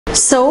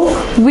So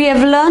we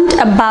have learnt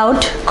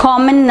about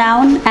common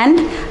noun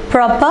and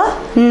proper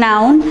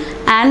noun,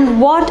 and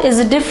what is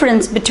the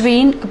difference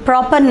between a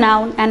proper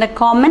noun and a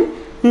common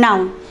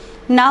noun.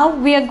 Now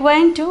we are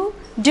going to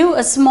do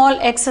a small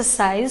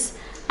exercise,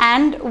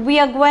 and we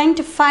are going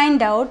to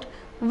find out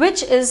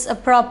which is a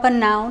proper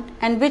noun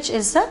and which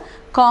is a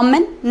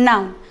common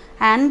noun.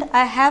 And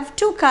I have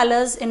two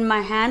colors in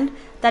my hand,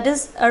 that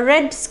is a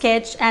red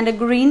sketch and a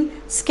green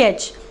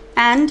sketch.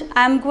 And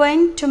I am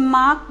going to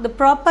mark the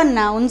proper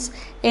nouns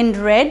in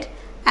red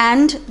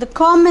and the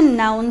common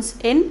nouns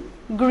in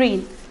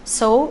green.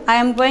 So I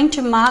am going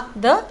to mark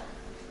the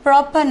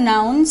proper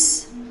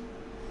nouns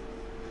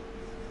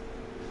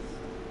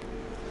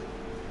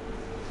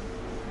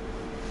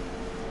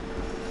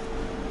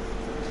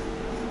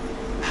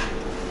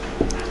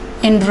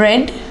in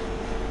red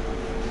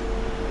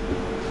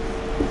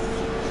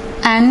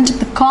and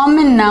the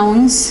common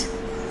nouns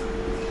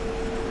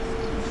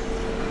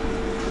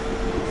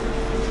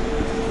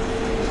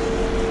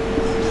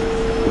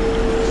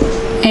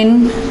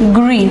in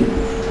green.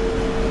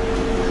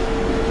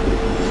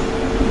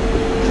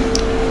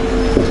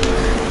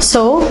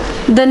 So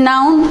the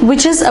noun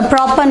which is a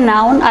proper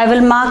noun I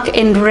will mark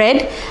in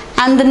red,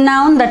 and the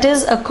noun that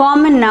is a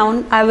common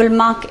noun I will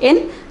mark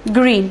in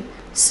green.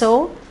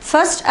 So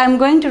first I am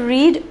going to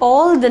read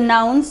all the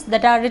nouns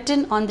that are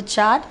written on the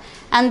chart,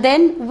 and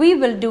then we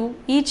will do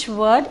each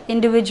word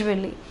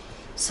individually.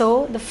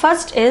 So the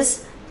first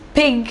is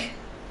pig,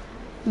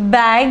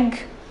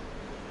 bag,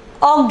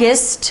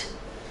 August,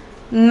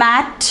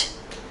 mat,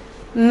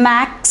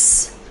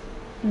 max,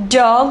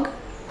 dog,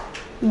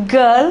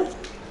 girl,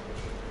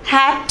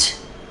 hat,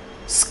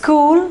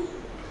 school,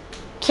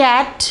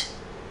 cat,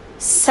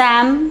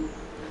 Sam,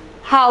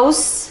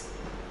 house,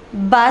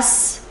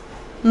 bus,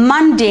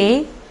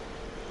 Monday,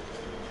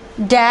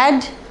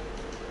 dad,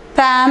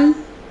 Pam,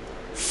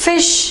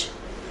 fish,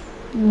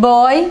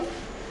 boy,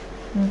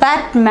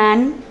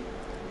 Batman,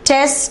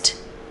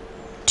 test,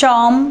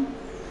 Tom,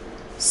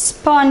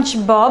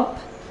 SpongeBob,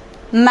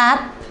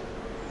 map,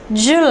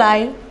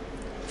 July,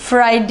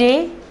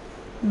 Friday,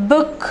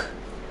 book,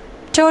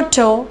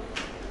 Toto,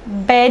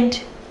 bed,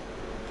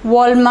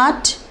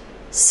 Walmart,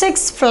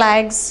 Six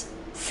Flags,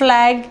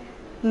 flag,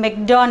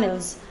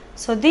 McDonald's.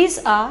 So these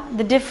are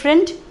the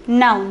different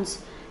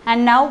nouns,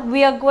 and now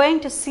we are going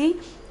to see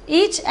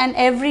each and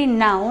every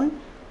noun,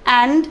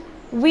 and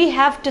we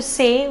have to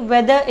say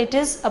whether it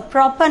is a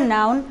proper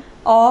noun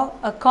or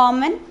a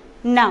common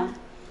noun.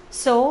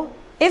 So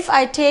if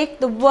I take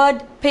the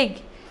word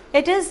pig,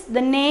 it is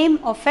the name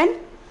of an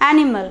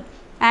animal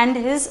and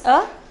is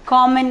a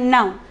common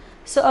noun.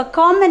 So a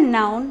common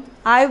noun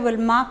I will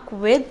mark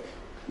with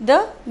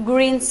the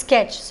green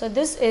sketch. So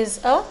this is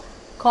a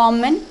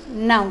common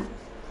noun.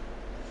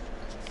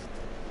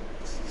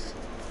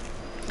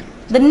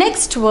 The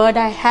next word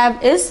I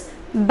have is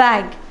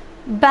bag.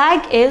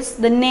 Bag is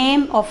the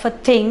name of a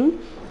thing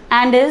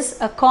and is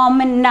a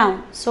common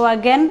noun. So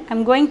again I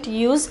am going to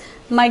use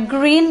my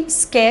green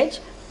sketch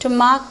to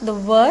mark the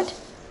word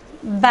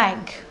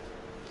bag.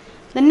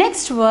 The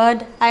next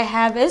word I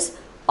have is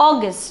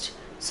August.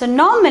 So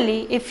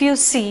normally if you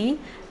see,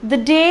 the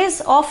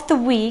days of the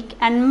week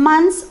and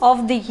months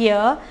of the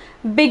year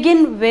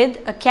begin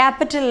with a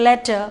capital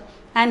letter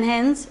and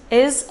hence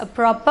is a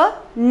proper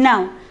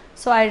noun.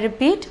 So I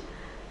repeat,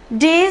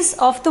 days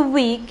of the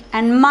week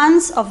and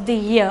months of the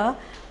year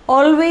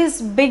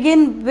always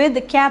begin with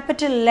a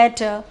capital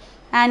letter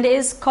and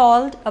is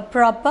called a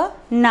proper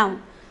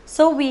noun.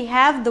 So we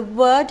have the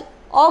word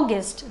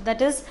August,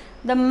 that is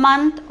the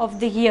month of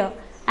the year,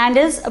 and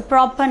is a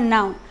proper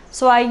noun.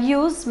 So I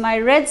use my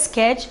red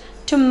sketch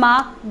to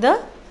mark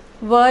the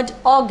word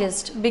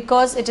August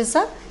because it is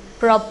a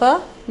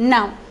proper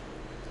noun.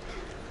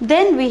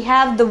 Then we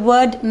have the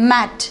word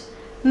mat.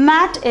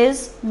 Mat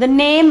is the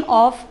name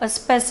of a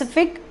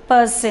specific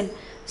person.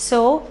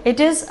 So it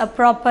is a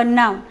proper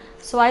noun.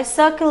 So I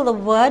circle the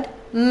word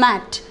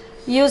mat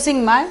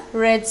using my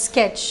red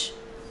sketch.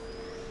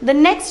 The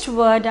next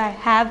word I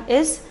have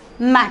is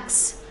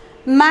max.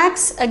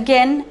 Max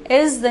again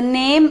is the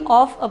name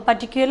of a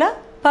particular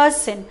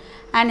person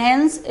and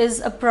hence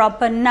is a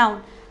proper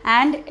noun,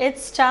 and it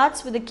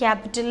starts with a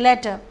capital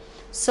letter.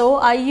 So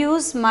I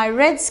use my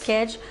red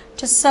sketch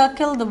to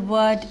circle the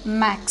word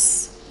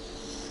max.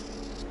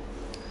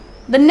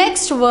 The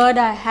next word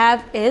I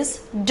have is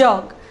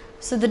dog.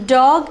 So the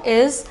dog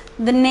is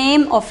the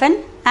name of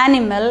an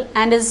animal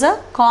and is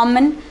a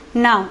common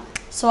noun.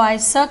 So I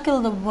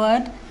circle the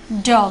word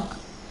dog.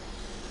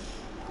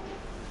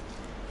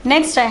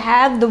 Next I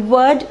have the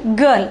word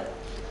girl.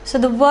 So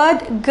the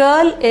word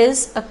girl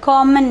is a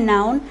common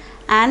noun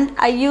and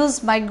I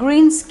use my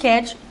green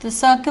sketch to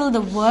circle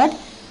the word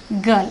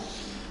girl.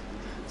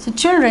 So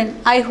children,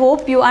 I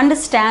hope you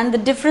understand the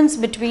difference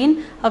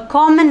between a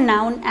common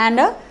noun and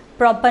a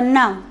proper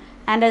noun.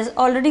 And as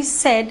already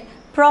said,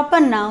 proper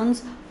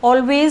nouns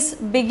always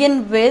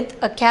begin with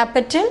a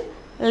capital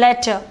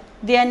letter.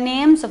 They are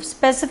names of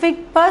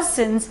specific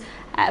persons,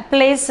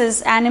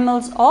 places,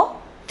 animals or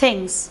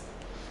things.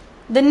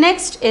 The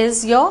next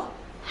is your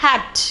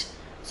hat.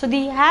 So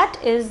the hat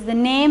is the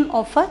name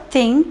of a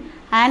thing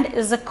and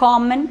is a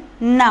common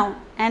noun,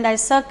 and I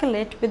circle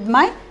it with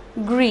my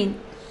green.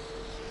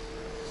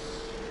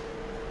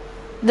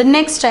 The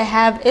next I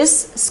have is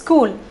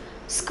school.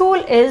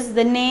 School is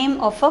the name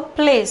of a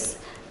place,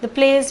 the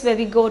place where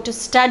we go to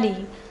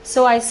study.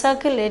 So I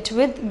circle it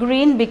with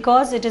green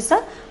because it is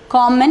a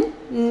common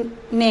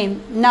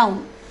name,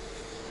 noun.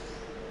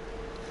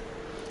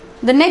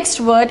 The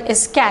next word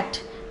is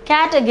cat.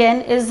 Cat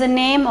again is the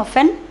name of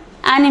an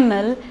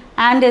animal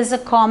and is a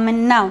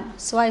common noun.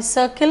 So I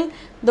circle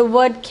the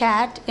word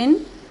cat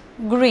in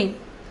green.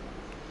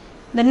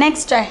 The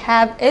next I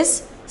have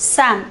is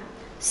Sam.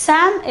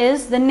 Sam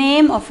is the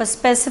name of a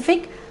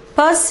specific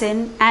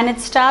person and it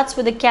starts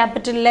with a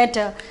capital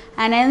letter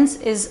and hence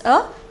is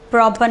a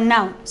proper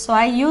noun. So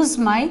I use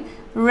my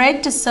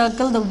red to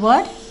circle the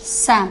word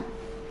Sam.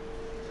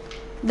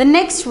 The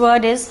next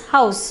word is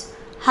house.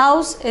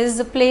 House is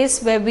the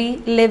place where we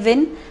live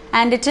in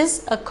and it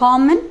is a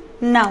common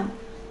noun.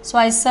 So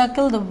I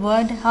circle the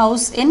word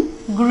house in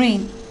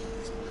green.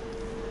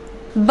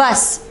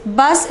 Bus.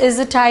 Bus is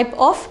a type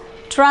of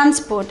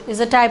transport, is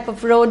a type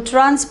of road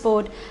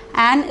transport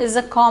and is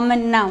a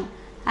common noun.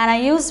 And I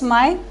use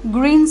my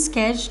green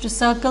sketch to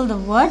circle the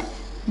word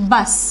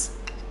bus.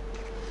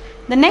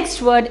 The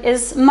next word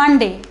is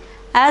Monday.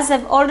 As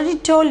I've already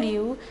told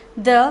you,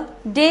 the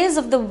days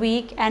of the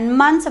week and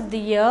months of the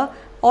year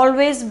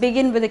always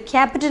begin with a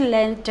capital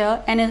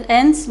letter and is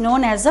hence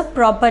known as a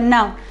proper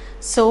noun.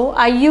 So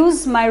I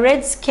use my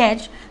red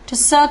sketch to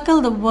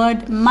circle the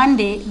word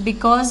Monday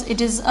because it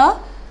is a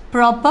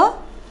proper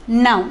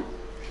noun.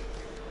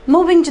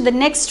 Moving to the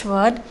next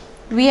word,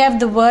 we have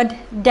the word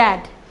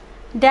dad.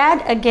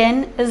 Dad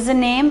again is the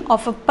name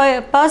of a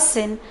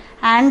person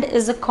and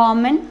is a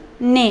common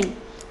name.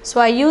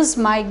 So I use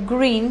my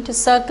green to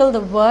circle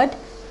the word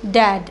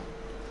dad.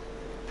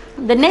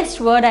 The next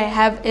word I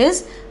have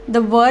is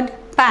the word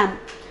Pam.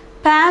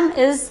 Pam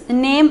is the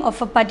name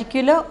of a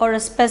particular or a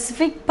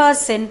specific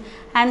person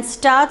and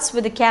starts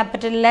with a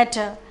capital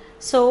letter.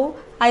 So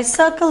I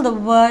circle the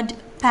word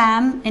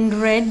Pam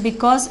in red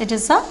because it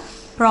is a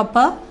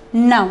proper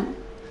noun.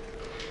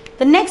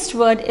 The next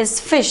word is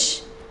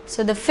fish.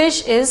 So the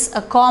fish is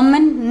a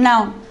common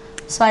noun.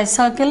 So I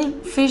circle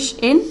fish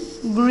in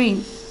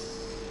green.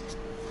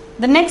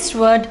 The next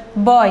word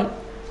boy.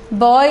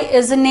 Boy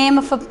is the name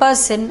of a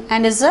person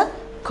and is a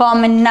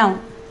common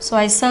noun. So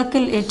I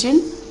circle it in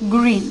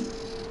green.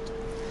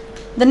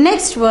 The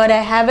next word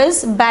I have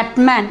is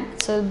Batman.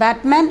 So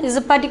Batman is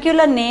a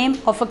particular name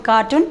of a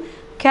cartoon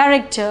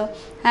character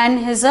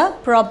and is a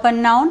proper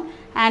noun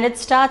and it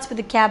starts with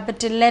a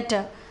capital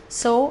letter.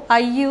 So I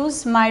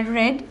use my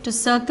red to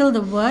circle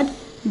the word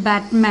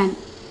Batman.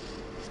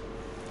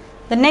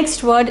 The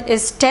next word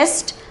is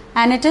test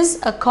and it is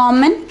a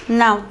common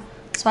noun.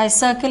 So I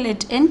circle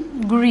it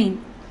in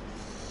green.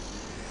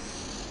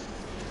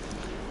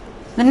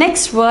 The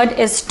next word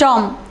is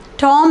Tom.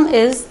 Tom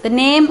is the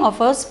name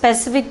of a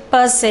specific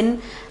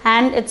person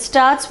and it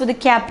starts with a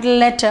capital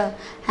letter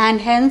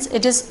and hence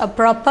it is a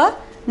proper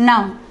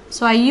noun.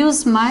 So I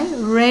use my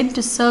red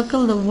to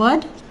circle the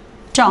word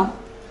Tom.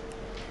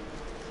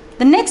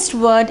 The next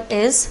word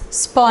is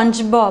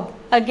SpongeBob.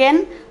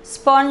 Again,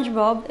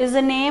 SpongeBob is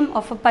the name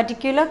of a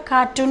particular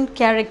cartoon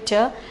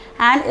character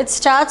and it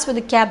starts with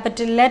a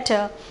capital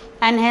letter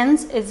and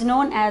hence is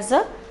known as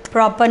a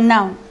proper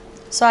noun.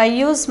 So I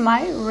use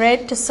my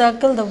red to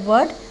circle the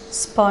word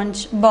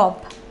SpongeBob.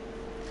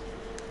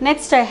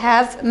 Next I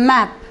have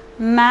map.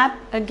 Map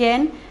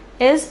again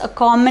is a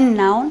common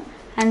noun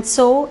and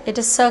so it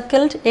is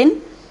circled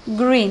in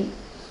green.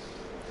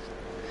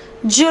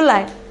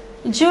 July.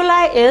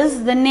 July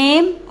is the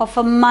name of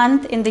a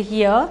month in the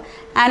year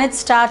and it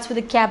starts with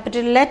a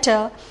capital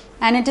letter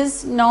and it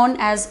is known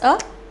as a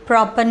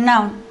proper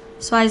noun.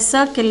 So I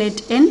circle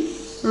it in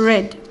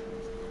red.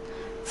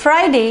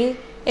 Friday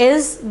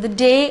is the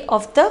day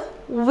of the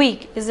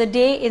week, is a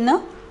day in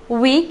a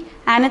week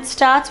and it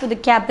starts with a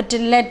capital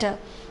letter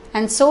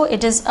and so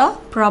it is a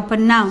proper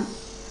noun.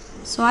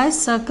 So I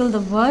circle the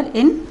word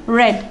in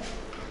red.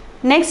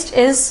 Next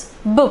is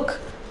book.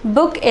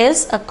 Book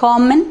is a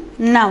common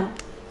noun.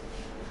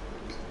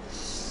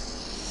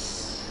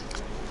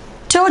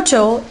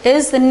 Toto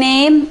is the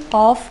name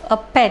of a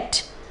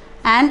pet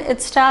and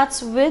it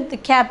starts with the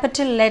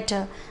capital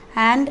letter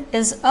and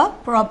is a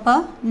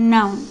proper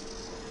noun.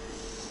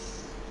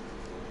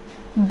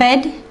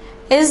 Bed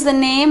is the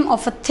name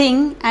of a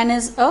thing and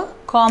is a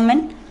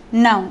common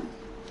noun.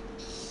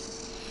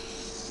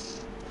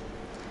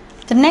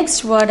 The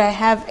next word I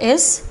have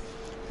is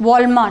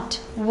Walmart.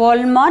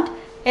 Walmart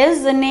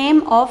is the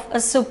name of a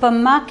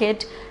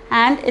supermarket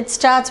and it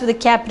starts with a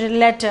capital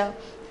letter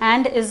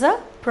and is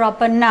a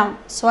proper noun.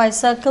 So I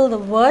circle the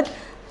word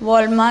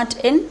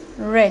Walmart in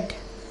red.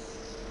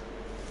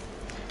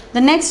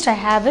 The next I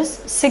have is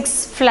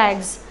Six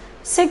Flags.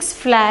 Six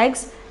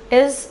Flags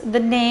is the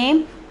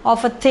name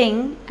of a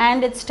thing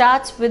and it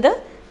starts with a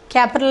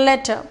capital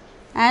letter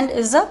and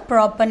is a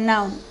proper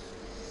noun.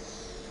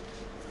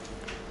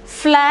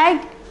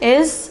 Flag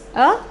is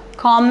a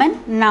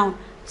common noun.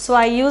 So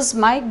I use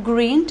my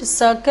green to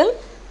circle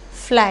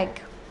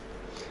flag.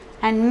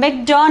 And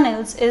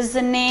McDonald's is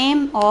the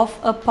name of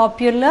a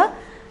popular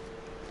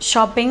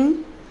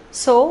shopping.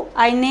 So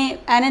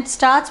and it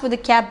starts with a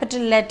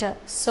capital letter.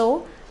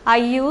 So I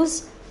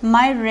use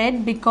my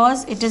red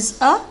because it is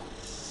a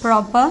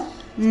proper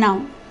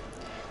noun.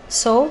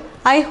 So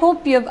I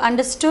hope you have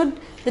understood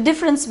the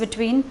difference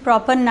between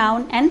proper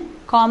noun and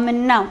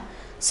common noun.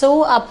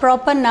 So our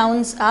proper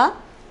nouns are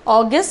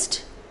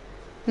August,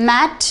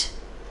 Matt,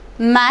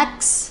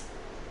 Max,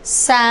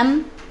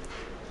 Sam,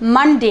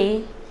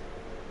 Monday,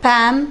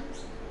 Pam,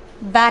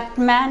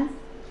 Batman,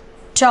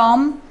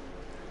 Tom,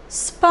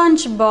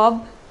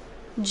 SpongeBob,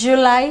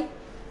 July,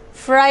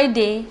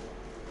 Friday,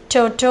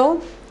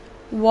 Toto,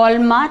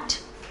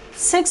 Walmart,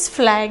 Six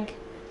Flags,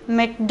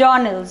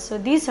 McDonald's. So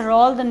these are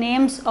all the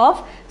names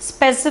of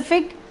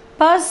specific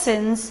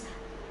persons,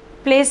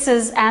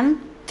 places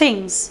and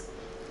things.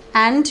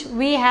 And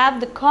we have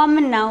the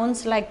common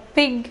nouns like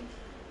pig,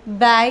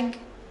 bag,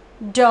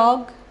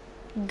 dog,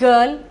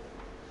 girl,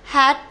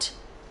 hat,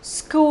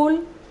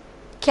 school,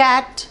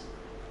 cat,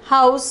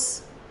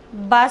 house,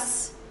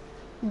 bus,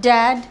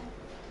 dad,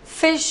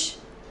 fish,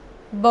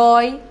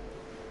 boy,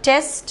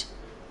 test,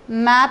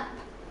 map,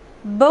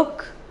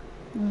 book,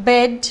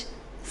 bed,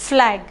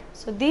 flag.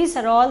 So these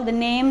are all the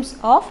names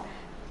of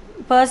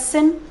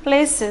person,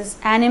 places,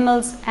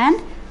 animals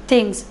and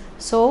things.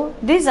 So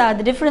these are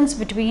the difference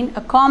between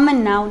a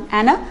common noun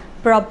and a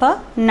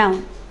proper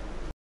noun.